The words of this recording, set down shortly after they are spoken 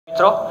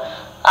મિત્રો,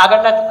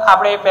 આગળના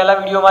આપણે પહેલા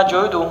વિડીયોમાં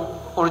જોયું હતું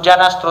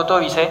ઉર્જાના સ્ત્રોતો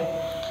વિશે,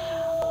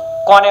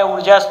 કોને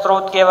ઉર્જા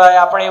સ્ત્રોત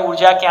કહેવાય, આપણે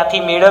ઉર્જા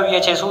ક્યાંથી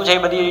મેળવીએ છીએ, શું છે, એ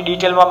બધી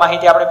ડિટેલમાં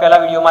માહિતી આપણે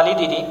પહેલા વિડીયોમાં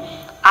લીધી હતી.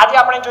 આજે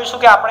આપણે જોઈશું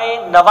કે આપણે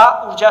નવા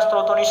ઉર્જા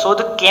સ્ત્રોતોની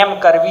શોધ કેમ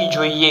કરવી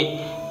જોઈએ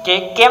કે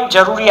કેમ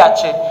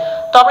જરૂરિયાત છે.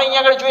 તો આપણે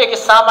અહીંયા આગળ જોઈએ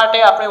કે શા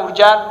માટે આપણે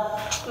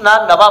ઉર્જાના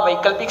નવા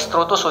વૈકલ્પિક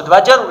સ્ત્રોતો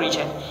શોધવા જરૂરી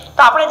છે.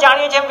 તો આપણે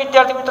જાણીએ છીએ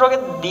વિદ્યાર્થી મિત્રો કે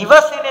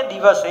દિવસે ને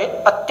દિવસે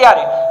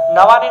અત્યારે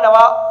નવા ને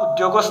નવા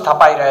ઉદ્યોગો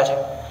સ્થપાઈ રહ્યા છે.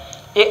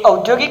 એ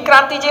ઔદ્યોગિક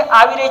ક્રાંતિ જે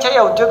આવી રહી છે, એ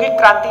ઔદ્યોગિક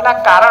ક્રાંતિના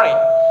કારણે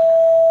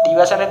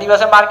દિવસે ને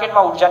દિવસે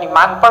માર્કેટમાં ઉર્જાની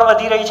માંગ પણ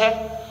વધી રહી છે.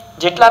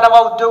 જેટલા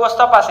નવા ઉદ્યોગો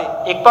સ્થપાશે,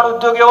 એક પણ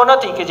ઉદ્યોગ એવો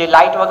નથી કે જે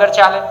લાઇટ વગર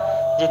ચાલે,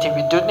 જેથી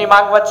વિદ્યુતની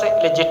માંગ વધશે.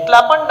 એટલે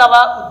જેટલા પણ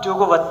નવા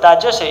ઉદ્યોગો વધતા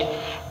જશે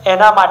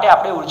એના માટે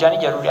આપણે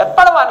ઉર્જાની જરૂરિયાત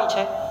પડવાની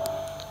છે.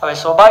 હવે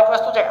સ્વાભાવિક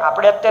વસ્તુ છે,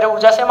 આપણે અત્યારે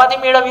ઉર્જા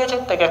શેમાંથી મેળવીએ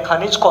છીએ તો કે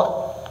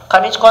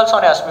ખનિજ કોલસો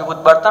અને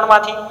અશ્મિભૂત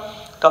બળતણમાંથી.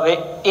 તો હવે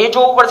એ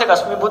જોવું પડશે કે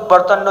અશ્મિભૂત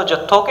બળતણનો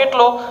જથ્થો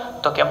કેટલો,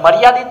 તો કે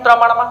મર્યાદિત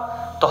પ્રમાણમાં.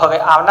 તો હવે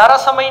આવનારા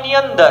સમયની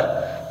અંદર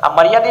આ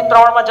મર્યાદિત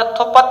પ્રમાણમાં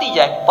જથ્થો પતી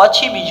જાય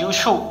પછી બીજું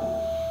શું,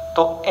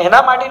 તો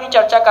એના માટેની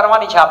ચર્ચા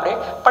કરવાની છે આપણે.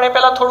 પણ એ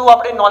પહેલાં થોડું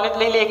આપણે નોલેજ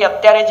લઈ લઈએ કે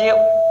અત્યારે જે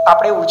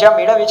આપણે ઉર્જા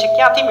મેળવીએ છીએ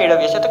ક્યાંથી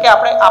મેળવીએ છીએ. તો કે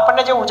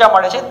આપણને જે ઉર્જા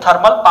મળે છે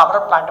થર્મલ પાવર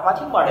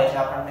પ્લાન્ટમાંથી મળે છે.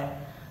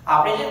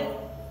 આપણે જે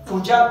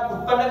ઉર્જા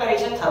ઉત્પન્ન કરીએ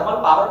છીએ થર્મલ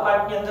પાવર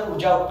પ્લાન્ટની અંદર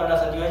ઉર્જા ઉત્પન્ન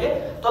થતી હોય છે.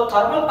 તો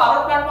થર્મલ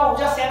પાવર પ્લાન્ટમાં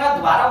ઉર્જા શેના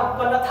દ્વારા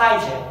ઉત્પન્ન થાય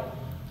છે,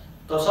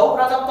 તો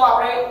સૌપ્રથમ તો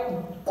આપણે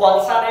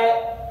કોલસાને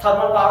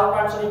થર્મલ પાવર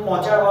પ્લાન્ટ સુધી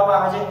પહોંચાડવામાં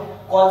આવે છે.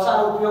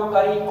 કોલસાનો ઉપયોગ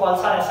કરી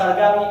કોલસાને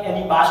સળગાવી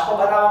એની બાષ્પ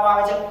બનાવવામાં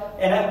આવે છે,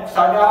 એને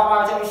સળગાવવામાં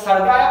આવે છે. અને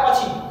સળગાવ્યા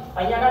પછી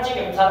અહીંયા આગળ છે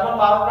કે થર્મલ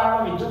પાવર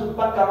પ્લાન્ટમાં વિદ્યુત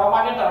ઉત્પન્ન કરવા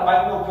માટે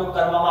ટર્બાઇનનો ઉપયોગ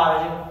કરવામાં આવે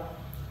છે.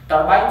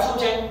 ટર્બાઇન શું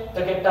છે તો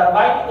કે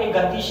ટર્બાઇન એ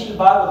ગતિશીલ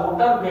ભાગ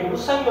રોટર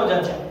બ્લેડનું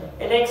સંયોજન છે.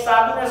 એટલે એક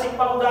સાદું ને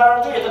સિમ્પલ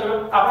ઉદાહરણ જોઈએ તો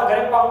આપણા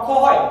ઘરે પંખો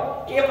હોય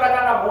એ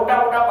પ્રકારના મોટા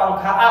મોટા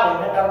પંખા આવે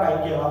અને ટર્બાઇન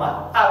કહેવામાં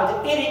આવે છે.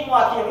 એ રીતનું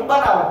આખી એની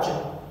બનાવટ છે.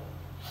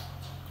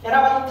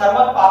 એના પછી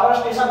થર્મલ પાવર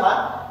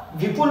સ્ટેશનમાં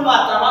વિપુલ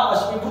માત્રામાં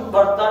અશ્મિભૂત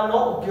બળતણનો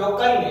ઉપયોગ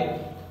કરીને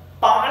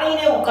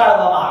પાણીને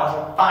ઉકાળવામાં આવે છે.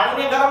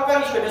 પાણીને ગરમ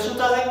કરીશું એટલે શું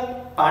થશે,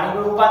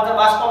 પાણીનું રૂપાંતર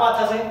બાષ્પમાં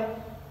થશે.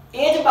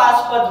 એ જ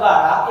બાષ્પ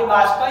દ્વારા એ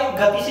બાષ્પ એક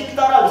ગતિશીલ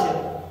તરલ છે.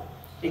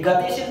 એ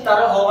ગતિશીલ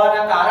તરલ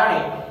હોવાના કારણે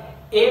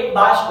એ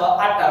બાષ્પ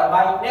આ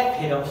ટર્બાઇનને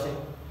ફેરવશે.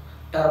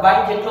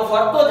 ટર્બાઇન જેટલો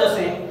ફરતો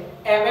જશે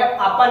એમ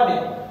આપણને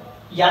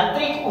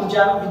યાંત્રિક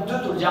ઉર્જાનું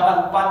વિદ્યુત ઉર્જામાં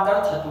રૂપાંતર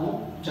થતું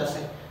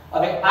જશે.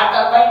 હવે આ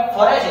ટર્બાઇન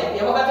ફરે છે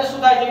એ વખતે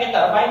શું થાય છે કે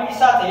ટર્બાઇનની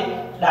સાથે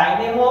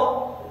ડાયનેમો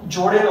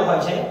જોડેલો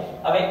હોય છે.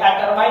 હવે આ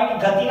ટર્બાઇનની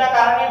ગતિના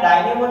કારણે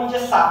ડાયનેમોની જે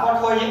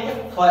સાપટ હોય છે એ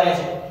ફરે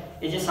છે.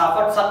 એ જે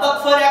સાપટ સતત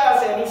ફર્યા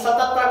કરશે, એની સતત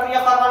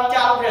પ્રક્રિયા ફરવાની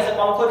ચાલુ રહેશે.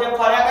 પંખો જેમ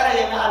ફર્યા કરે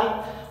છે આની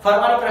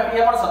ફરવાની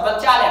પ્રક્રિયા પણ સતત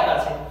ચાલ્યા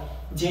કરશે,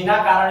 જેના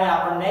કારણે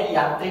આપણને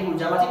યાંત્રિક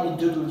ઉર્જામાંથી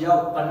વિદ્યુત ઉર્જા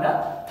ઉત્પન્ન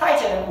થાય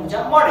છે અને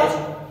ઉર્જા મળે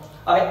છે.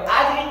 હવે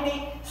આ જ રીતની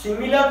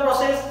સિમિલર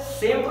પ્રોસેસ,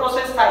 સેમ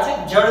પ્રોસેસ થાય છે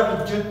જળ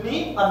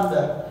વિદ્યુતની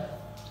અંદર.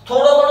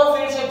 થોડો ઘણો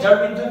ફેર છે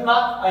જળ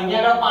વિદ્યુતમાં.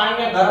 અહીંયા આગળ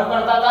પાણીને ગરમ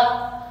કરતા હતા,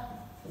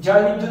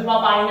 જળ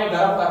વિદ્યુતમાં પાણીને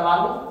ગરમ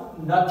કરવાનું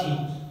નથી.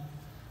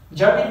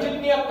 જળ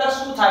વિદ્યુતની અંદર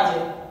શું થાય છે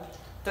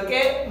તો કે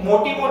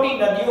મોટી મોટી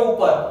નદીઓ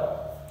ઉપર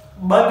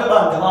બંધ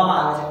બાંધવામાં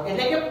આવે છે.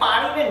 એટલે કે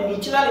પાણીને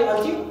નીચલા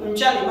લેવલથી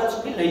ઊંચા લેવલ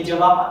સુધી લઈ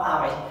જવામાં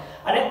આવે છે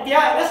અને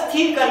ત્યાં એને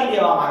સ્થિર કરી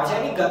દેવામાં આવે છે,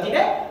 એની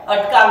ગતિને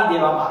અટકાવી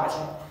દેવામાં આવે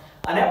છે.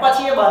 અને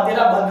પછી એ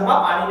બાંધેલા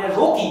બંધમાં પાણીને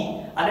રોકી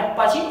અને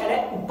પછી એને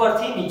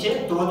ઉપરથી નીચે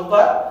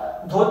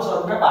ધોધ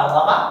સ્વરૂપે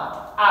પાડવામાં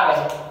આવે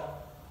છે.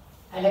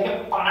 એટલે કે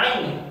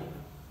પાણીને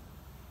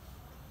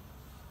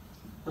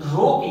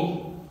રોકી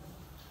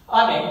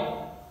અને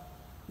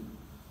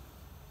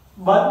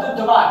બંધ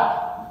દ્વારા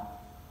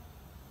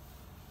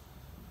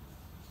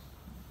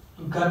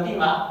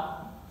ગતિમાં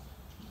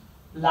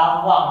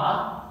લાવવામાં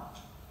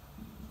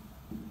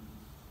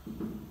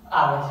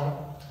આવે છે.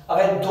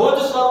 હવે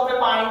ધોધ સ્વરૂપે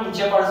પાણી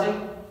નીચે પડશે.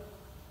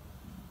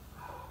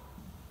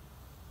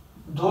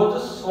 ધોધ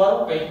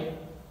સ્વરૂપે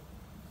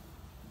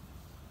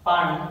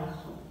પાણી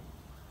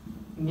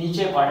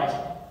નીચે પડે છે.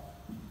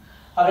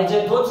 હવે જે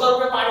ધોધ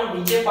સ્વરૂપે પાણી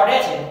નીચે પડે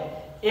છે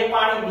એ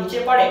પાણી નીચે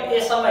પડે એ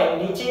સમયે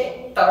નીચે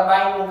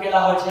ટર્બાઇન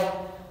મૂકેલા હોય છે.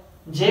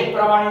 જે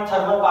પ્રમાણે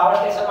થર્મલ પાવર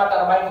સ્ટેશનમાં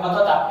ટર્બાઇન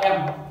હોતા હતા એમ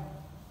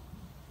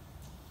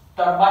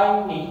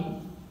ટર્બાઇનની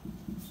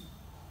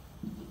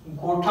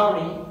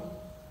ગોઠવણી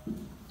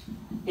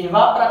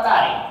એવા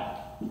પ્રકારે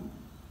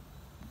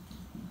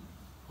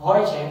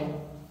હોય છે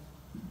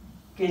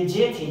કે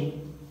જેથી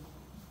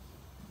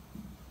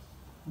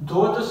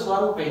ધોધ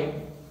સ્વરૂપે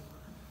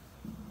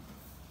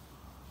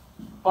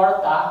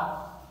પડતા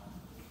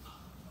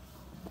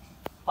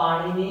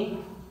પાણીની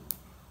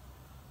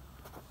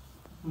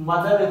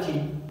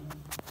મદદથી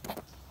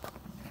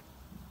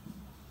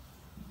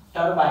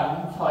ટર્બાઇન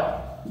ફરે.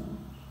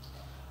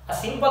 આ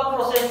સિમ્પલ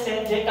પ્રોસેસ છે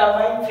જે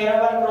ટર્બાઇન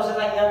ફેરવવાની પ્રોસેસ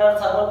અહીંયા આગળ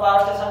થર્મલ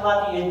પાવર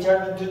સ્ટેશનમાંથી એ જળ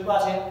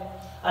વિદ્યુતમાં છે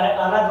અને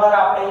આના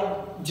દ્વારા આપણે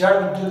જળ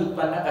વિદ્યુત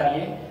ઉત્પન્ન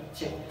કરીએ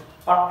છીએ.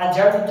 પણ આ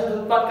જળ વિદ્યુત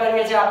ઉત્પન્ન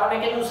કરીએ છીએ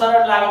આપણને કેટલું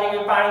સરળ લાગે છે કે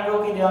પાણી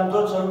રોકી દેવાનું,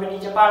 ધોધ સ્વરૂપે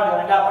નીચે પાડી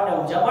દેવાનું એટલે આપણને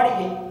ઊર્જા મળી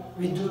ગઈ,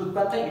 વિદ્યુત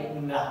ઉત્પન્ન થઈ ગઈ.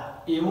 ના,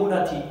 એવું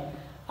નથી.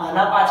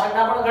 આના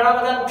પાછળના પણ ઘણા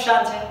બધા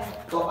નુકસાન છે.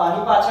 તો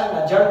આની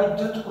પાછળના જળ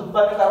વિદ્યુત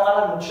ઉત્પન્ન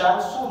કરવાના નુકસાન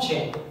શું છે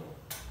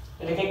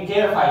એટલે કે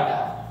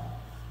ગેરફાયદા.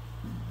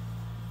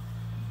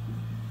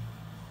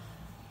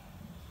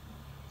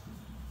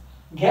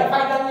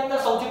 ગેરફાયદાની અંદર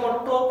સૌથી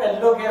મોટો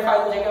પહેલો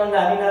ગેરફાયદો છે કે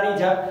નાની નાની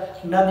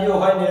નદીઓ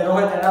હોય નહેરો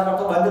હોય તેના પર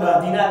તો બંધ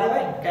બાંધી ના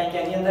દેવાય, કારણ કે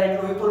એની અંદર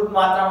એટલું વિપુલ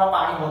માત્રામાં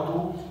પાણી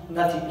હોતું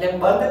નથી. એટલે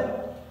બંધ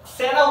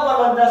શેના ઉપર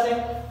બંધાશે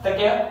તો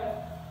કે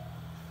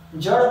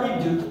જળ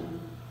વિદ્યુત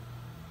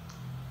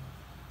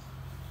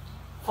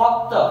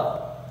ફક્ત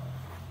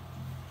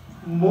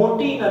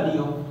મોટી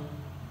નદીઓ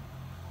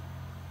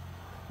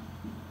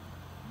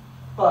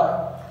પર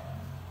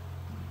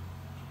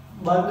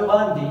બંધ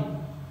બાંધી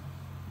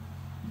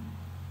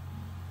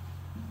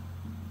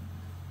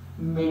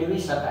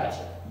મેળવી શકાય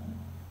છે.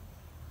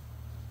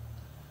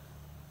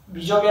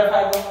 બીજો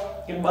ગેરફાયદો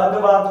કે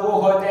બંધ બાંધવો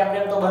હોય તો એમને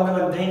તો બંધ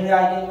બંધાઈ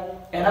જાય નહીં,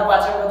 એના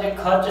પાછળનો જે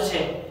ખર્ચ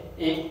છે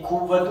એ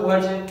ખૂબ વધુ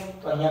હોય છે.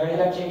 તો અહીંયા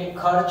આગળ લખીએ કે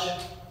ખર્ચ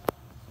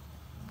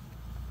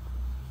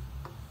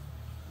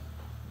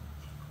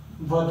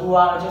વધુ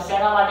આવે છે.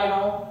 શેના માટેનો?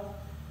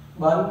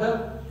 બંધ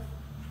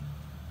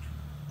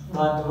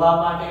બાંધવા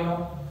માટેનો.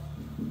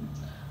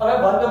 હવે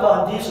બંધ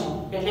બાંધીશું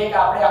એટલે કે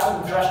આપણે આખું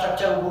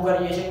ઇન્ફ્રાસ્ટ્રક્ચર ઊભું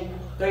કરીએ છીએ.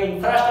 તો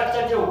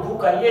ઇન્ફ્રાસ્ટ્રક્ચર જે ઊભું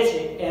કરીએ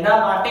છીએ એના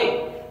માટે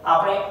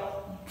આપણે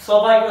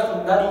સ્વાભાવિક વસ્તુ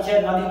નદી છે,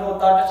 નદીનો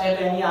તટ છે,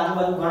 તો એની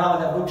આજુબાજુ ઘણા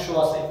બધા વૃક્ષો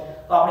હશે,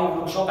 તો આપણે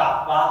વૃક્ષો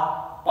કાપવા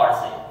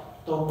પડશે.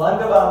 તો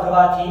બંધ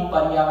બાંધવાથી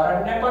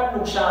પર્યાવરણને પણ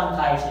નુકસાન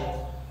થાય છે.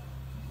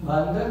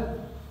 બંધ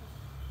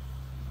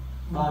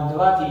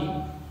બાંધવાથી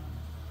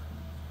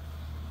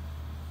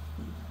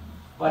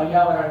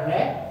પર્યાવરણને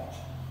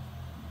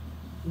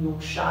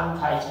નુકસાન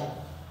થાય છે.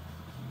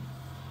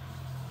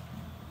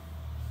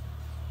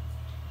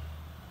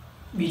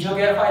 બીજો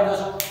ગેરફાયદો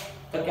શું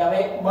તો કે હવે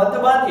બંધ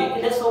બાંધીએ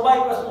એટલે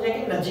સ્વાભાવિક વસ્તુ છે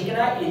કે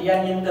નજીકના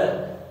એરિયાની અંદર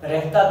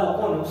રહેતા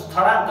લોકોનું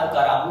સ્થળાંતર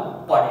કરાવવું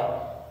પડે.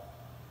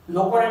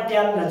 લોકોને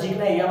ત્યાં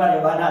નજીકના એરિયામાં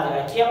રહેવા ના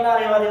દેવાય. કેમ ના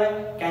રહેવા દેવાય?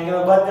 કારણ કે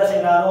બંધ હશે,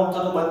 નાનો અમથો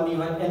તો બંધ નહીં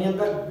હોય, એની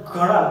અંદર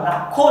ઘણા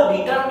લાખો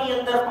લીટરની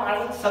અંદર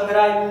પાણી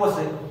સંગ્રહાયેલું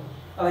હશે.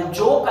 હવે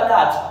જો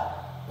કદાચ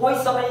કોઈ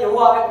સમય એવો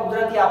આવે,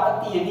 કુદરતી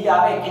આપત્તિ એવી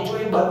આવે કે જો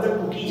એ બંધ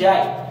તૂટી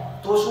જાય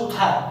તો શું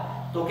થાય?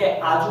 તો કે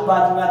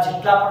આજુબાજુના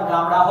જેટલા પણ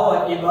ગામડા હોય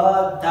એ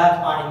બધા જ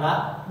પાણીમાં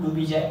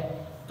ડૂબી જાય.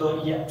 તો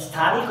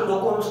સ્થાનિક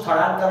લોકોનું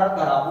સ્થળાંતરણ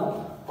કરાવવું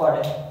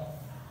પડે.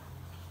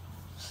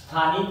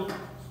 સ્થાનિક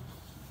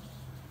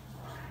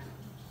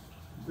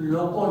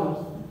લોકોનું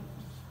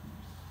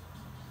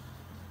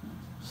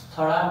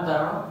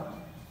સ્થળાંતરણ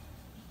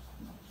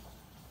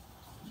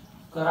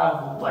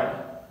કરાવવું પડે.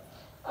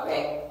 હવે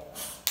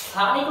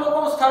સ્થાનિક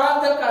લોકોનું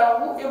સ્થળાંતર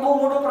કરાવવું એ બહુ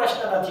મોટો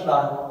પ્રશ્ન નથી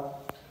બાળકો,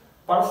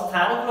 પણ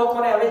સ્થાનિક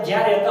લોકોને હવે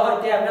જ્યાં રહેતા હોય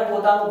ત્યાં એમને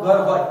પોતાનું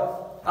ઘર હોય.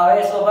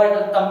 હવે સ્વાભાવિક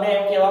તમને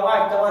એમ કહેવામાં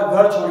આવે કે તમારું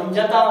ઘર છોડીને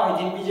જતા હોય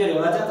છે, બીજે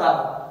રહેવા જતા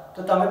હોય, તો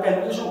તમે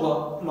પહેલું શું કહો?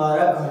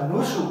 મારા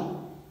ઘરનું શું?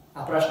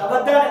 આ પ્રશ્ન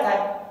બધાને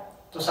થાય.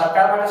 તો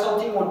સરકાર માટે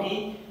સૌથી મોટી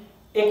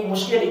એક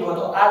મુશ્કેલી કહો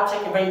તો આ જ છે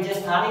કે ભાઈ જે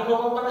સ્થાનિક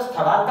લોકોનું તમે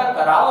સ્થળાંતર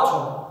કરાવો છો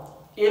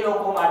એ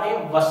લોકો માટે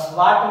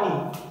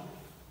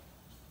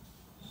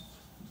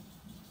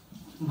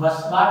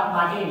વસવાટ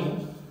માટેની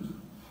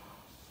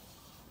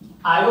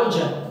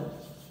આયોજન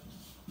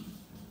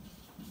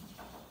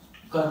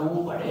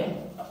કરવું પડે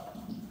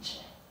છે.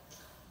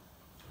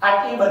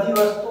 આટલી બધી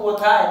વસ્તુઓ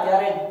થાય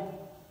ત્યારે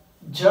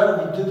જળ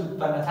વિદ્યુત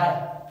ઉત્પન્ન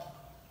થાય.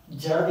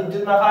 જળ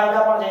વિદ્યુતના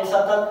ફાયદા પણ છે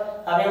સતત.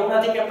 હવે એવું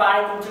નથી કે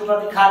પાણી પૃથ્વી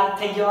પરથી ખાલી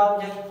થઈ જવાનું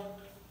છે,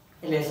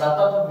 એટલે સતત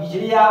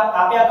વીજળી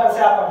આપ્યા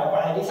કરશે આપણને,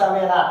 પણ એની સામે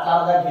એના આટલા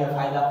બધા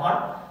ગેરફાયદા પણ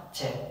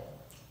છે.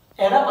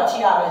 એના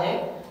પછી આવે છે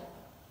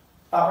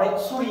આપણે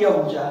સૂર્ય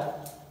ઊર્જા.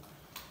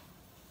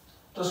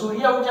 તો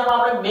સૂર્ય ઊર્જામાં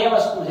આપણે બે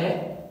વસ્તુ છે.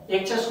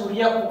 એક છે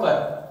સૂર્ય કુકર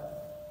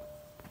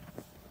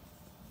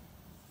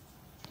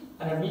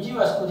અને બીજી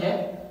વસ્તુ છે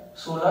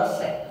સોલર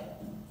સેલ.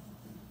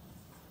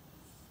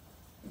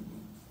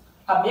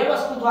 આ બે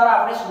વસ્તુ દ્વારા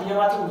આપણે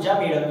સૂર્યમાંથી ઊર્જા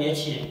મેળવીએ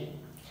છીએ.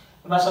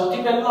 એમાં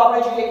સૌથી પહેલું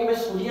આપણે જોઈએ કે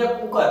ભાઈ સૂર્ય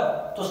કુકર.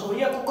 તો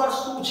સૂર્ય કુકર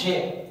શું છે?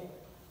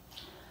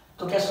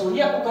 તો કે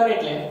સૂર્ય કુકર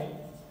એટલે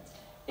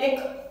એક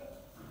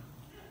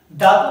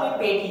ધાતુની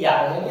પેટી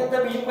આવે છે. એની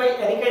અંદર બીજું કોઈ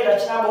એની કઈ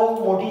રચના બહુ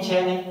મોટી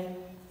છે નહીં.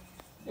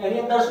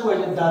 એની અંદર શું હોય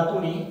છે?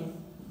 ધાતુની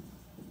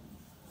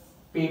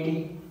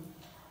પેટી.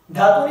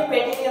 ધાતુની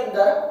પેટીની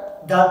અંદર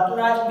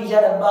ધાતુના જ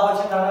બીજા ડબ્બા હોય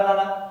છે નાના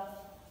નાના.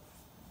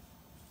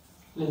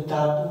 એટલે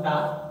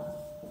ધાતુના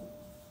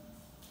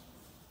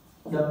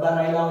ડબ્બા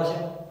રહેલા હોય છે.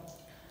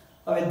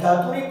 હવે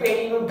ધાતુની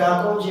પેટીનું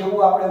ઢાંકણું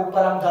જેવું આપણે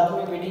ઉપર આમ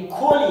ધાતુની પેટી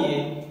ખોલીએ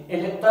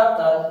એટલે તરત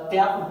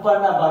ત્યાં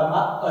ઉપરના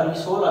ભાગમાં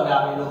અરીસો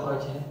લગાવેલો હોય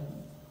છે.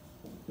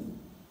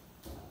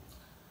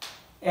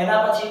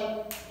 એના પછી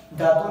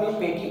ધાતુની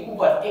પેટી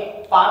ઉપર એક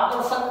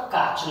પારદર્શક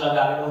કાચ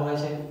લગાવેલો હોય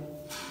છે.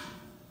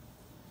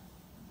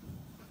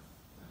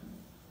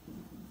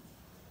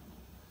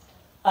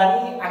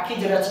 આની આખી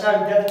જ રચના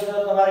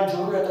વિદ્યાર્થીઓ તમારે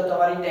જોવું હોય તો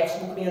તમારી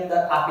ટેક્સ્ટબુક ની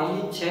અંદર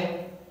આપેલી જ છે.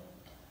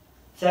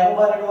 શેનું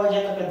બનેલું હોય છે?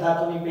 તો કે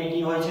ધાતુની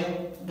પેટી હોય છે,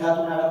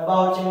 ધાતુના ડબ્બા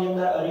હોય છે, એની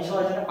અંદર અરીસો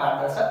હોય છે અને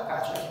પારદર્શક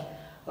કાચ હોય છે.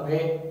 હવે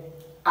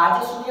આ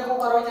જે સૂર્ય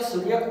કુકર હોય છે,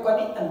 સૂર્ય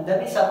કુકરની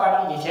અંદરની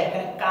સપાટી જે છે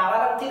એને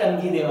કાળા રંગથી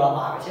રંગી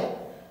દેવામાં આવે છે.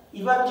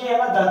 ઇવન જે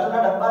એમાં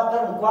ધાતુના ડબ્બા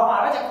અંદર મૂકવામાં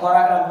આવે છે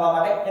ખોરાક રાંધવા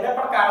માટે, એને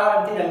પણ કાળા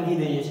રંગથી રંગી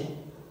દઈએ છે.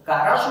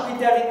 કારણ શું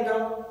વિદ્યાર્થી મિત્રો?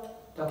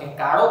 તો કે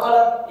કાળો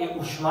કલર એ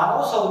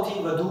ઉષ્માનો સૌથી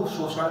વધુ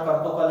શોષણ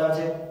કરતો કલર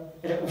છે,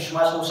 એટલે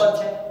ઉષ્મા શોષક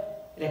છે.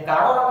 એટલે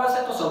કાળો રંગ હશે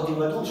તો સૌથી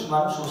વધુ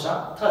ઉષ્માનું શોષણ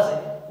થશે.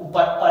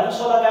 ઉપર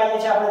અરીસો લગાવીએ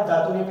છીએ આપણે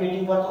ધાતુની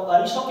પેટી પર, તો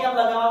અરીસો કેમ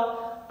લગાવવાનો?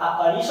 આ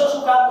અરીસો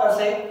શું કામ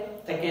કરશે?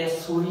 તો કે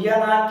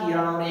સૂર્યના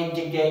કિરણોને એક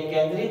જગ્યાએ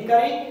કેન્દ્રિત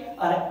કરી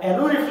અને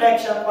એનું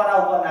રિફ્લેક્શન પણ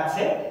ઉપર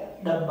નાખશે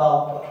ડબ્બા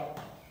ઉપર.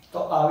 તો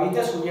આવી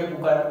રીતે સૂર્ય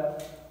કુકર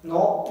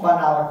નો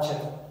બનાવટ છે.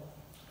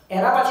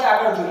 એના પછી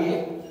આગળ જોઈએ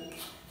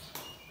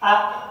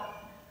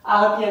આ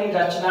હતી એની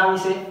રચના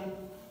વિશે.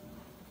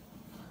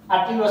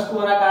 આટલી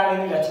વસ્તુઓના કારણે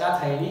એની રચના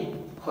થયેલી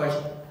હોય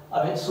છે.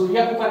 હવે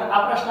સૂર્ય કુકર,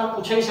 આ પ્રશ્ન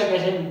પૂછાઈ શકે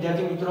છે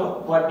વિદ્યાર્થી મિત્રો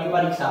બોર્ડની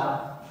પરીક્ષામાં.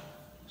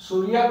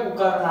 સૂર્ય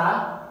કુકરના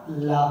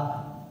લાભ.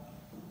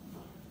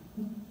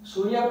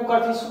 સૂર્ય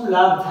કુકરથી શું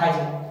લાભ થાય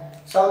છે?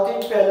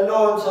 સૌથી પહેલો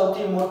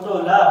સૌથી મોટો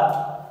લાભ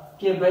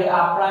કે ભાઈ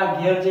આપણા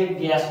ઘેર જે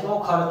ગેસનો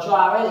ખર્ચો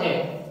આવે છે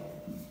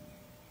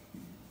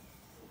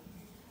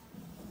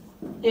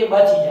એ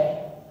બચી જાય.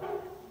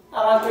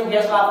 આમાં કોઈ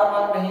ગેસ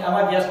વાપરવાનો નહીં,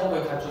 આમાં ગેસનો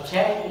કોઈ ખર્ચો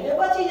છે નહીં, એટલે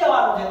બચી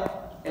જવાનું છે.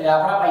 એટલે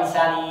આપણા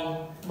પૈસાની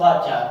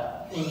બચત.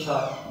 ઇન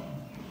શોર્ટ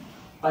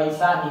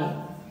પૈસાની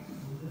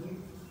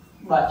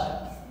બચત.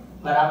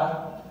 બરાબર.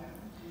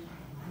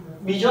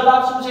 બીજો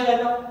લાભ શું છે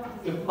એનો?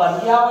 કે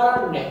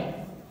પર્યાવરણને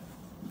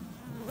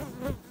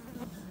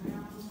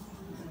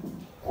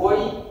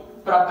કોઈ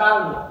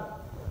પ્રકારનું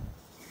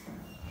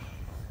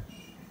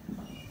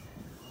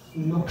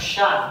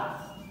નુકસાન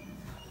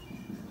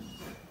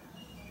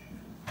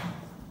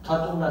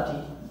થતું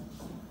નથી.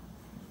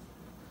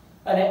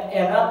 અને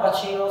એના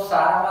પછીનો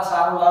સારામાં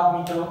સારો લાભ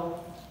મિત્રો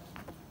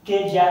કે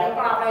જ્યારે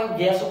પણ આપણે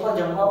ગેસ ઉપર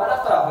જમવા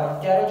બનાવતા હોય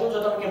ત્યારે જોજો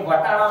તમે કે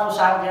વટાણાનું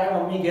શાક જ્યારે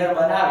મમ્મી ઘેર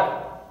બનાવે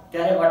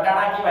ત્યારે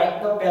વટાણા કેવા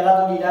એકદમ પહેલા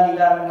તો લીલા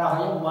લીલા રંગના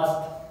હોય મસ્ત,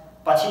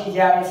 પછી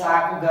જ્યારે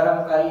શાક ગરમ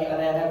કરી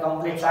અને એને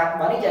કમ્પ્લીટ શાક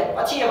બની જાય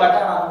પછી એ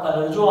વટાણાનો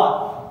કલર જોવા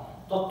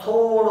તો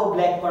થોડો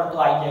બ્લેક પડતો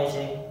આવી જાય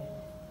છે.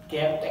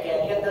 કેમ કે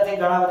એની અંદરથી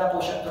ઘણા બધા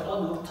પોષક તત્વો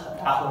દૂર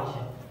થતા હોય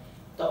છે.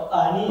 તો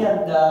આની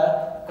અંદર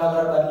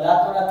કલર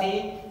બદલાતો નથી,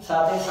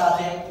 સાથે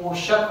સાથે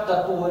પોષક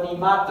તત્વોની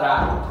માત્રા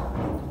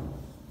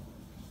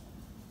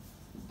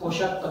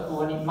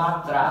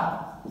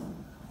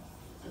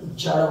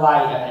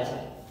જળવાઈ રહે છે.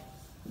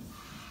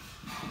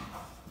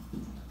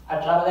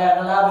 આટલા બધા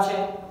એનો લાભ છે.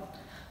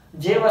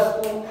 જે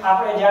વસ્તુ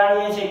આપણે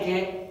જાણીએ છીએ કે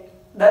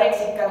દરેક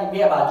સિક્કાની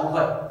બે બાજુ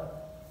હોય,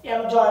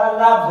 એમ જો આના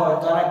લાભ હોય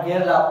તો આના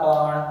ગેરલાભ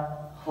પણ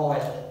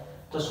હોય.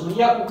 તો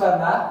સૂર્ય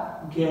કુકરના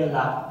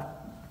ગેરલાભ.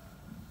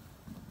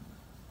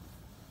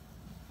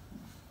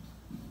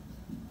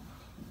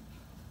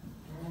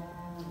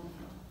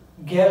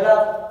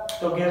 ગેરલાભ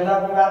તો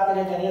ગેરલાભની વાત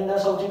કરીએ તેની અંદર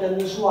સૌથી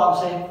પહેલું શું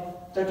આવશે?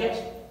 તો કે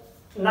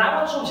નામ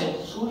જ શું છે?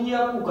 સૂર્ય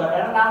કુકર.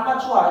 એના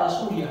નામમાં શું આવે છે?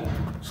 સૂર્ય.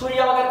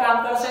 સૂર્ય વગર કામ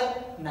કરશે?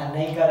 ના,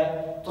 નહીં કરે.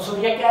 તો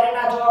સૂર્ય ક્યારે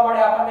ના જોવા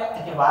મળે આપણને?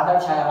 કે વાદળ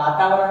છાયા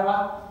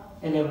વાતાવરણમાં.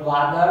 એટલે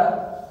વાદળ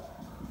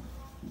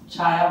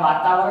છાયા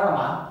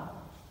વાતાવરણમાં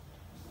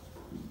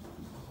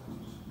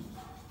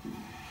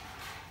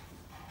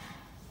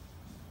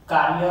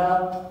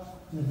કાર્યરત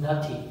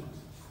નથી.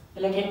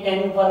 એટલે કે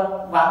એની ઉપર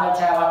વાદળ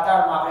છાયા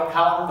વાતાવરણમાં આપણે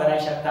ખાવાનું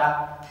બનાવી શકતા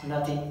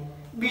નથી.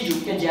 બીજું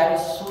કે જ્યારે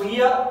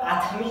સૂર્ય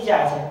આથમી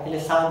જાય છે એટલે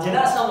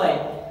સાંજના સમયે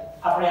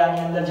આપણે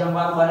આની અંદર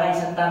જમવાનું બનાવી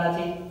શકતા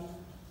નથી.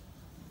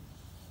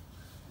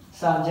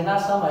 સાંજના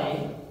સમયે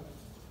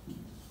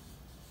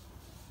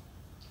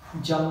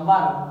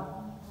જમવાનું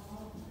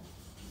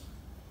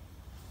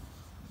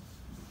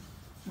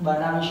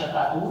બનાવી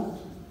શકાતું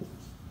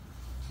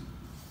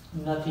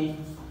નથી.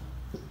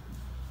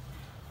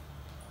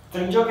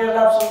 ત્રીજો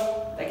ગેરલાભ શું?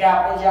 તો કે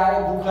આપણે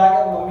જ્યારે ભૂખ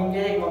લાગે મમ્મી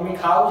કહે મમ્મી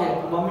ખાવું છે,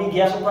 મમ્મી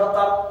ગેસ ઉપર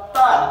તરત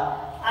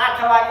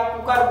 8 વાગે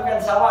કુકર મૂકે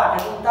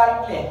 8:15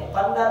 ઉતારી લે,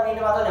 15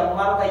 મિનિટમાં તો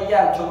જમવાનું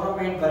તૈયાર, છોકરો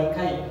પેટ ભરી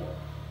ખાઈ.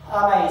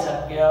 આમાં એ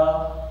શક્ય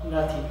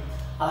નથી.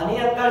 આની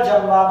અંદર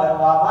જમવા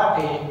બનવા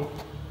માટે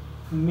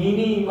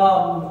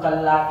મિનિમમ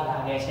કલાક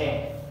લાગે છે.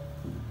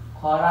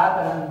 ખોરાક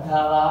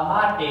રંધાવા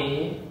માટે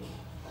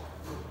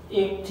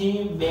 1 થી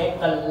 2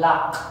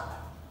 કલાક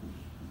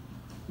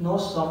નો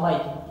સમય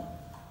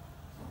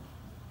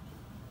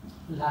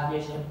લાગે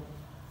છે.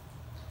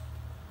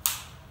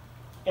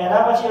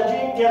 એના પછી હજુ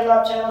એક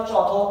ગેરલાભ છે એનો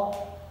ચોથો.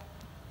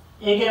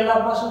 એ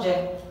ગેરલાભમાં શું છે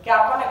કે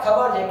આપણને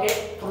ખબર છે કે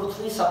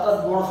પૃથ્વી સતત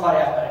ગોળ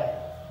ફર્યા કરે,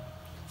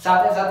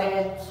 સાથે સાથે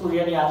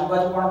સૂર્યની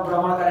આજુબાજુ પણ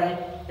ભ્રમણ કરે છે.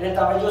 એટલે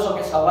તમે જોશો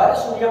કે સવારે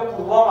સૂર્ય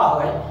પૂર્વમાં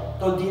હોય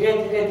તો ધીરે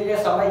ધીરે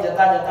સમય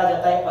જતા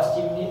એ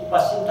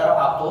પશ્ચિમ તરફ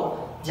આવતો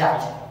જાય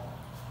છે.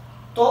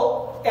 તો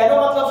એનો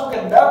મતલબ શું કે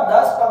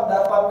 10,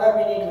 15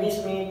 મિનિટ,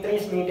 20 મિનિટ,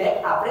 30 મિનિટે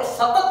આપણે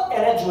સતત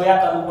એને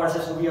જોયા કરવું પડશે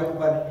સૂર્ય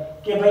કુકરને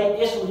કે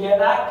ભાઈ એ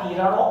સૂર્યના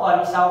કિરણો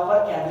અરીસા ઉપર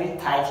કેન્દ્રિત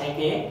થાય છે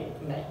કે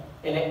નહીં.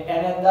 એટલે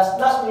એને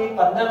 10 મિનિટ,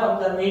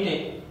 15 મિનિટે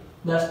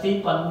 10 થી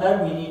 15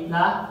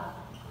 મિનિટના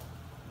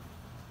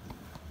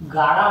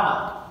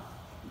ગાળામાં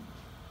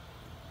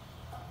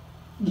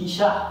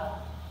દિશા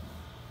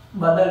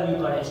બદલવી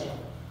પડે છે.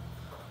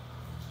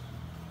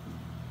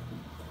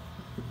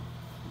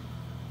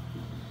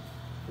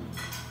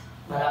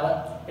 બરાબર,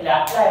 એટલે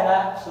આટલા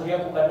એના સૂર્ય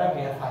કુકરના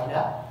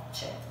ગેરફાયદા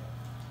છે.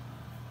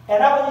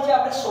 એના પછી છે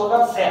આપણે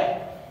સોલર સેલ.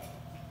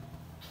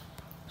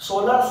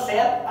 સોલર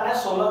સેલ અને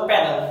સોલર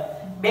પેનલ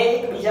બે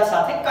એકબીજા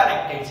સાથે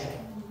કનેક્ટેડ છે.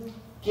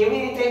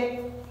 કેવી રીતે?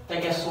 તો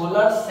કે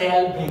સોલર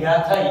સેલ ભેગા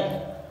થઈ,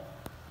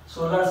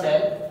 સોલર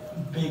સેલ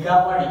ભેગા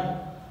પડી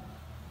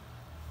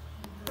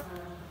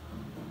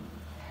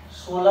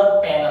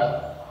સોલર પેનલ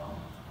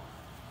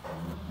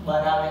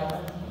બનાવે.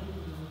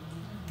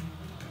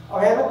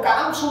 હવે એનું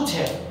કામ શું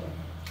છે?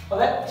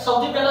 હવે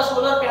સૌથી પહેલા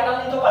સોલર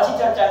પેનલની તો પાછી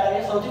ચર્ચા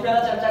કરીએ. સૌથી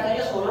પહેલા ચર્ચા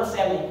કરીએ સોલર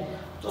સેલની.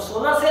 તો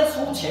સોલર સેલ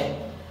શું છે?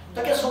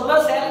 તો કે સોલર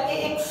સેલ એ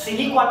એક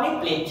સિલિકોનની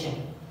પ્લેટ છે.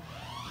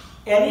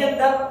 એની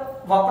અંદર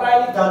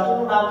વપરાયેલી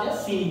ધાતુનું નામ છે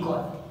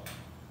સિલિકોન.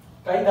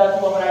 કઈ ધાતુ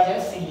વપરાય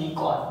છે?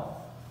 સિલિકોન.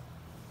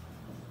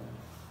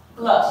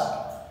 પ્લસ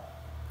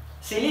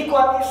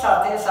સિલિકોનની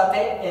સાથે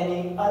સાથે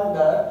એની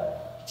અંદર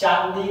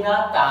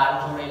ચાંદીના તાર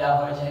જોડેલા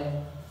હોય છે.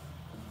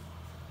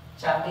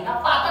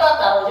 ચાંદીના પાતળા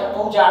તાર હોય છે,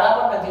 બહુ જાડા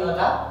પણ નથી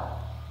હોતા.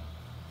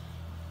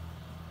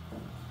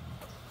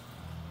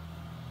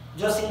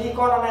 જો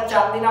સિલિકોન અને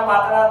ચાંદીના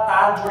પાતળા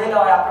તાર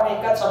જોડેલા હોય, આપણને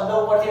એક જ શબ્દ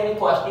ઉપરથી એની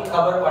કોસ્ટની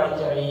ખબર પડી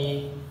જવી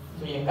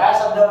જોઈએ. કયા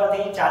શબ્દ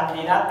પરથી?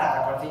 ચાંદીના તાર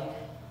પરથી.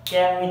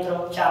 કેમ મિત્રો?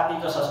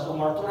 ચાંદી તો સસ્તું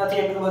મળતું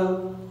નથી એટલું બધું,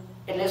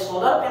 એટલે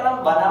સોલર પેનલ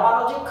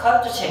બનાવવાનો જે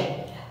ખર્ચ છે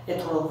એ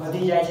થોડો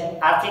વધી જાય છે.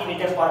 આર્થિક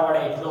રીતે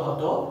પરવડે એટલો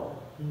હોતો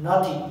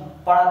નથી.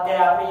 પણ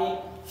અત્યારે આપણી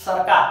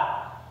સરકાર,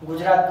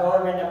 ગુજરાત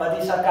ગવર્નમેન્ટ ને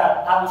બધી સરકાર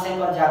આ વિષય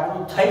પર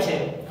જાગૃત થઈ છે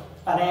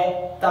અને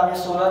તમે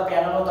સોલર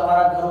પેનલો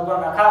તમારા ઘર ઉપર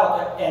નખાવો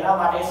તો એના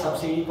માટે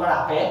સબસિડી પણ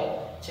આપે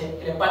છે.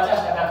 એટલે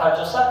 50%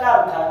 ખર્ચો સરકાર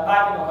ઉઠાવે,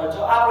 બાકીનો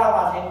ખર્ચો આપણા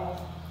માથે.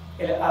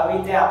 એટલે આવી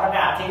રીતે આપણને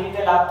આર્થિક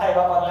રીતે લાભ થાય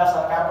એવા પગલા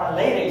સરકાર પણ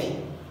લઈ રહી છે.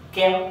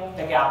 કેમ?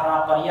 તો કે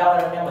આપણા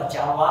પર્યાવરણને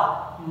બચાવવા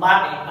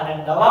માટે અને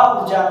નવા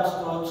ઉર્જાનો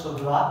સ્ત્રોત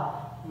શોધવા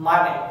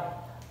માટે.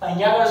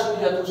 અહીંયા આગળ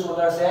સુધી હતું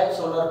સોલર સેલ,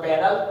 સોલર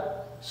પેનલ,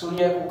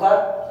 સૂર્ય કુકર.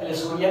 એટલે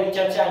સૂર્યની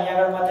ચર્ચા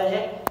અહીંયા આગળ પતે છે,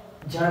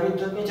 જળ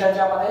વિદ્યુતની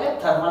ચર્ચા પતે છે,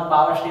 થર્મલ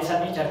પાવર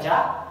સ્ટેશનની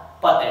ચર્ચા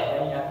પતે છે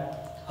અહીંયા.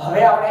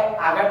 હવે આપણે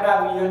આગળના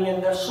વિડિયોની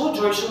અંદર શું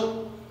જોઈશું?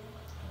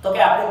 તો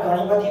કે આપણે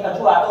ઘણી બધી,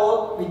 હજુ આ તો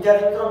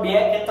વિદ્યાર્થી મિત્રો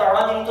 2 કે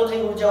 3 જ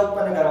રીતોથી ઉર્જા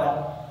ઉત્પન્ન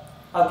કરવાની.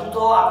 હજુ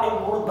તો આપણે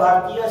મૂળ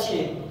ભારતીય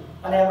છીએ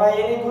અને એમાં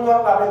એ નહીં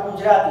ભૂલવાનું આપણે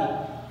ગુજરાતી,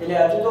 એટલે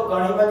હજુ તો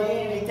ઘણી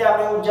બધી રીતે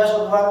આપણે ઉર્જા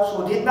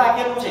શોધી જ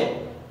નાખેલું છે.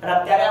 અને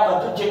અત્યારે આ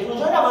બધું જેટલું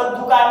છે ને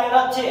બધું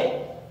કાર્યરત છે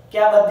કે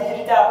આ બધી જ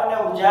રીતે આપણને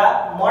ઉર્જા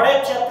મળે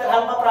જ છે, અત્યારે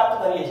હાલમાં પ્રાપ્ત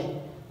કરીએ છીએ.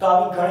 તો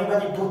આવી ઘણી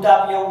બધી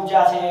ભૂતાપીય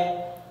ઉર્જા છે.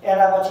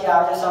 એના પછી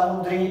આવે છે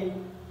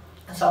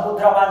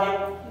સમુદ્રમાં જે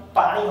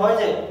પાણી હોય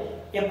છે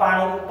એ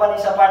પાણી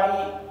ઉપરની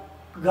સપાટી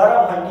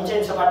ગરમ હોય,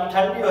 નીચેની સપાટી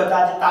ઠંડી હોય. તો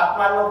આજે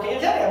તાપમાનનો ફેર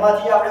છે ને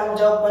એમાંથી આપણે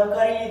ઉર્જા ઉત્પન્ન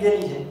કરી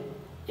લીધેલી છે.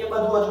 એ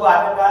બધું હજુ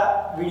આગળના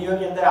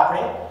વિડીયોની અંદર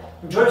આપણે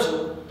જોઈશું.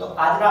 તો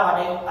આજના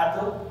માટે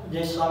આટલું.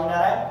 જય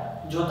સ્વામિનારાયણ.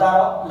 જોતા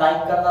રહો,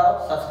 લાઈક કરતા રહો,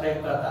 સબસ્ક્રાઇબ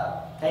કરતા રહો.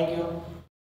 Thank you.